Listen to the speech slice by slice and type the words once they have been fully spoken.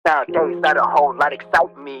Nowadays, not a whole lot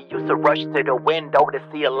excite me. Used to rush to the window to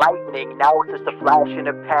see a lightning. Now it's just a flash in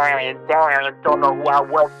the pan. Damn, don't know who I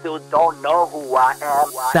was, still don't know who I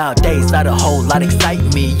am. Nowadays, not a whole lot excite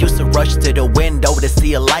me. Used to rush to the window to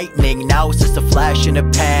see a lightning. Now it's just a flash in the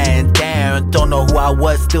pan. Damn, don't know who I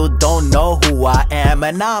was, still don't know who I am.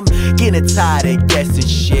 And I'm getting tired of guessing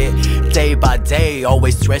shit. Day by day,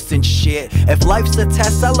 always stressing shit. If life's a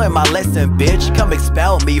test, I learn my lesson, bitch. Come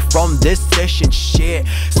expel me from this session, shit.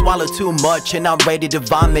 Swallow too much and I'm ready to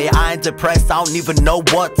vomit. I ain't depressed, I don't even know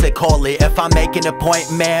what to call it. If I make an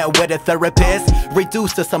appointment with a therapist,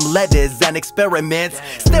 reduce to some letters and experiments.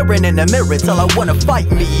 Staring in the mirror till I wanna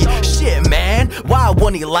fight me. Shit, man, why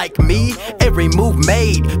won't he like me? Every move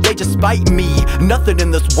made, they just spite me. Nothing in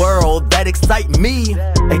this world that excite me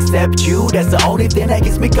except you, that's the only thing that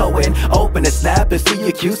gets me going. Open a snap and see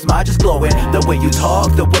your cute smile just glowing. The way you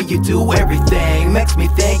talk, the way you do everything makes me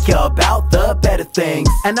think about the better things.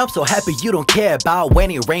 And I'm so happy you don't care about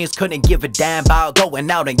when it rains. Couldn't give a damn about going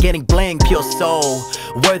out and getting bling. Pure soul,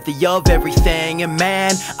 worthy of everything. And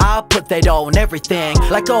man, I put that on everything.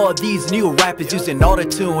 Like all these new rappers using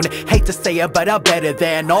autotune. Hate to say it, but I'm better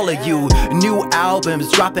than all of you. New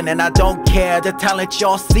albums dropping and I don't care. The talent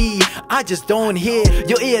y'all see, I just don't hear.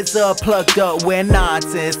 Your ears are plugged up with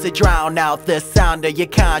nonsense to drown out the sound of your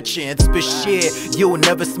conscience. But shit, you'll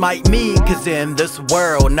never smite me, cause in this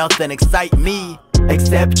world nothing excite me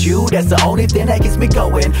except you, that's the only thing that gets me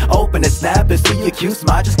going. Open a snap and see your cute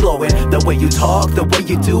smile just glowing. The way you talk, the way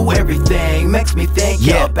you do everything makes me think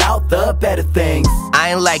about the better things.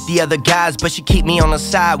 I ain't like the other guys, but she keep me on her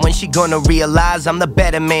side. When she gonna realize I'm the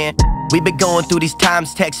better man? We been going through these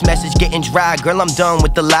times, text message getting dry. Girl, I'm done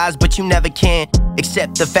with the lies, but you never can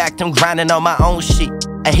accept the fact I'm grinding on my own shit.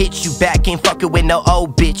 I hit you back, ain't fucking with no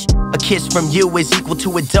old bitch. A kiss from you is equal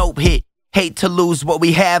to a dope hit. Hate to lose what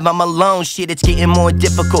we have, I'm alone, shit, it's getting more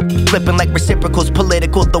difficult. Flipping like reciprocals,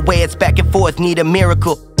 political, the way it's back and forth, need a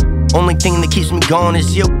miracle. Only thing that keeps me going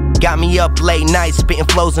is you. Got me up late night, spitting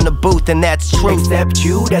flows in the booth, and that's true. Except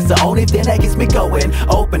you, that's the only thing that gets me going.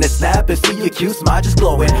 Open a snap and see your cute smile just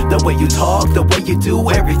glowing. The way you talk, the way you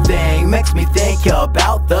do everything makes me think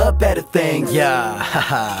about the better things. Yeah,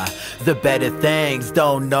 haha, the better things.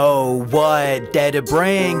 Don't know what that it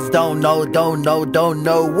brings. Don't know what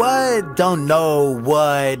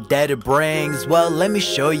that it brings. Well, let me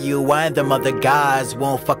show you why them other guys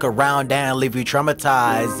won't fuck around and leave you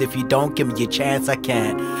traumatized. If you don't give me a chance, I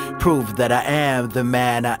can't prove that I am the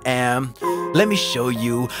man I am. Let me show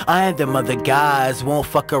you, I and them other guys won't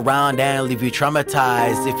fuck around and leave you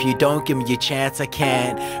traumatized. If you don't give me a chance, I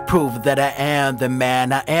can't prove that I am the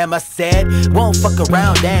man I am. I said, won't fuck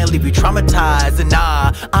around and leave you traumatized. And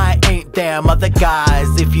nah, I ain't them other guys.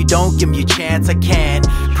 If you don't give me a chance, I can't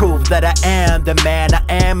prove that I am the man I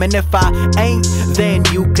am. And if I ain't, then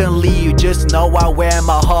you can leave. Just know I wear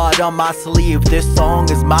my heart on my sleeve. This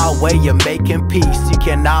song is my way of making peace. You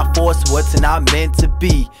cannot force what's not meant to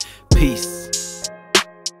be. Peace.